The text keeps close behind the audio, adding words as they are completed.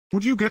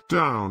Would you get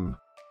down?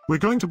 We're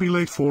going to be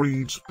late for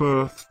Ede's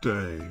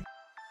birthday.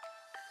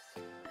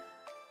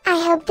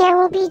 I hope there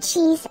will be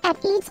cheese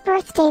at Ede's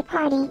birthday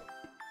party.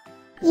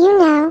 You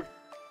know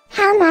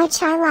how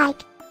much I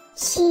like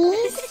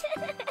cheese.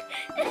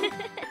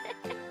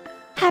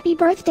 Happy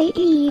birthday,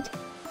 Ede.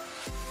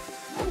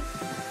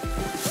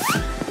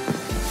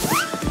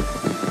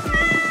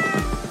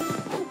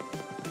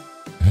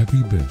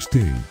 Happy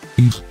birthday,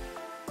 Ede.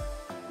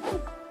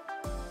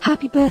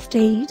 Happy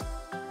birthday, Ede.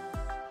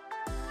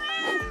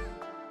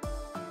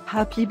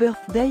 Happy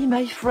birthday,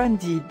 my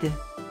friend Ede.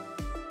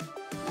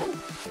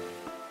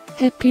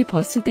 Happy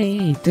birthday,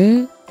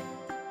 Ede.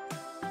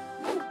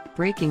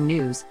 Breaking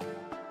news.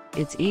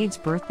 It's Ede's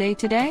birthday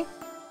today?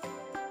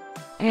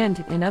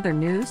 And in other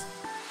news,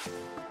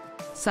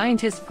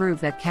 scientists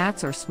prove that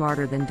cats are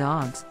smarter than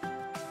dogs.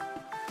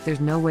 There's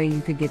no way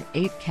you could get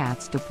 8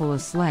 cats to pull a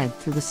sled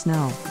through the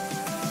snow.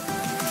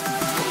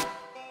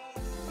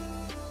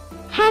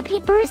 Happy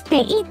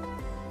birthday, Ede.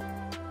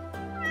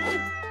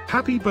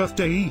 Happy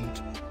birthday,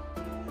 Ede.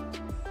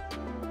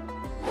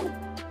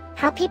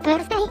 Happy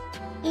birthday,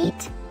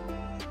 Ede.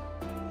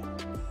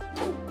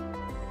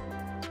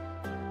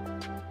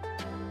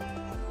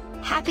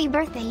 Happy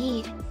birthday,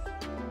 Ede.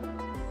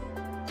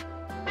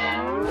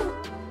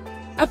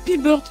 Happy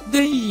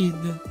birthday,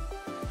 Ede.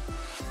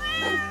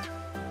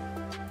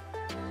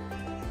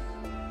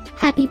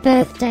 Happy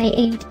birthday,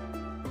 Ede.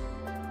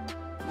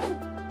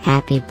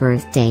 Happy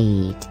birthday,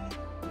 Ede.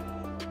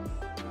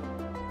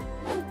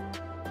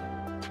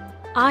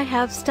 I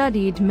have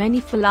studied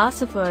many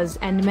philosophers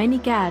and many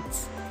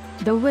cats.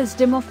 The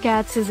wisdom of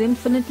cats is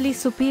infinitely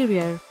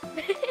superior.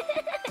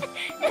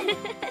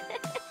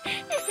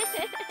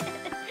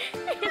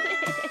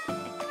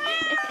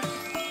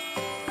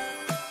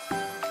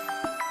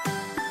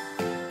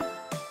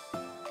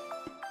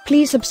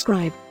 Please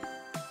subscribe,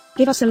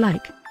 give us a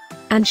like,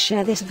 and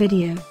share this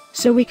video,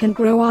 so we can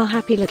grow our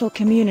happy little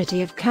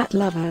community of cat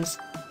lovers.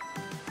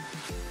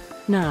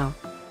 Now,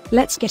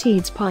 let's get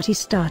Ede's party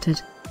started.